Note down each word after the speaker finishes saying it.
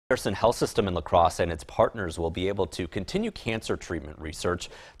Gundersen Health System in La Crosse and its partners will be able to continue cancer treatment research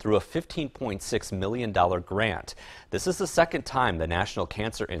through a $15.6 million grant. This is the second time the National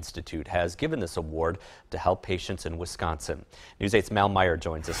Cancer Institute has given this award to help patients in Wisconsin. News 8's Mal Meyer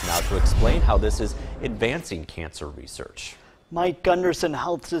joins us now to explain how this is advancing cancer research. Mike, Gundersen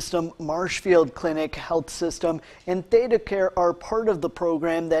Health System, Marshfield Clinic Health System, and Theta Care are part of the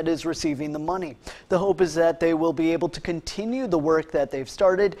program that is receiving the money. The hope is that they will be able to continue the work that they've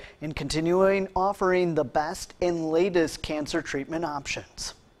started in continuing offering the best and latest cancer treatment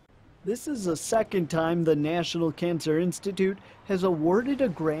options. This is the second time the National Cancer Institute has awarded a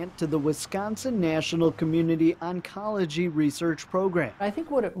grant to the Wisconsin National Community Oncology Research Program. I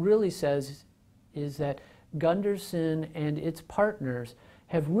think what it really says is that Gundersen and its partners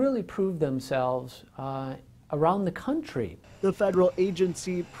have really proved themselves around the country. The federal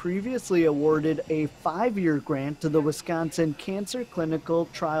agency previously awarded a 5-year grant to the Wisconsin Cancer Clinical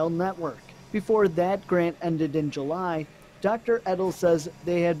Trial Network. Before that grant ended in July, Dr. Edel says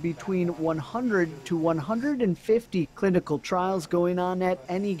they had between 100 to 150 clinical trials going on at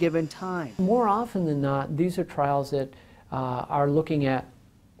any given time. More often than not, these are trials that are looking at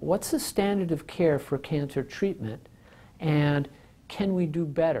what's the standard of care for cancer treatment, and can we do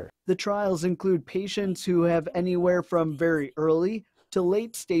better? The trials include patients who have anywhere from very early to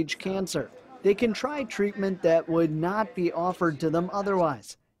late stage cancer. They can try treatment that would not be offered to them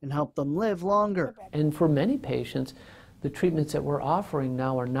otherwise and help them live longer. And for many patients, the treatments that we're offering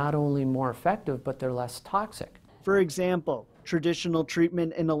now are not only more effective, but they're less toxic. For example, traditional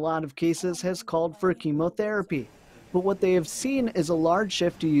treatment in a lot of cases has called for chemotherapy. But what they have seen is a large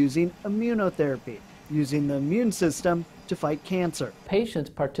shift to using immunotherapy, using the immune system to fight cancer. Patients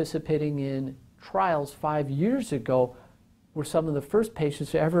participating in trials 5 years ago were some of the first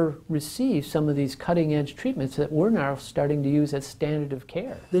patients to ever receive some of these cutting-edge treatments that we're now starting to use as standard of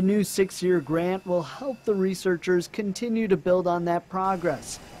care. The new 6-year grant will help the researchers continue to build on that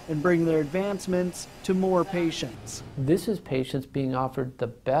progress and bring their advancements to more patients. This is patients being offered the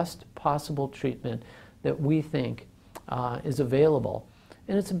best possible treatment that we think is available,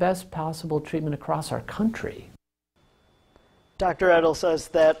 and it's the best possible treatment across our country. Dr. Edel says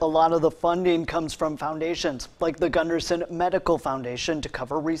that a lot of the funding comes from foundations, like the Gundersen Medical Foundation, to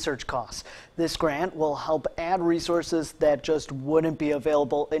cover research costs. This grant will help add resources that just wouldn't be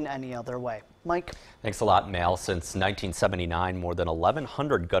available in any other way. Mike? Thanks a lot, Mal. Since 1979, more than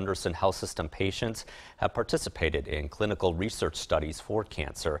 1,100 Gundersen Health System patients have participated in clinical research studies for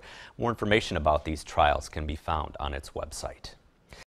cancer. More information about these trials can be found on its website.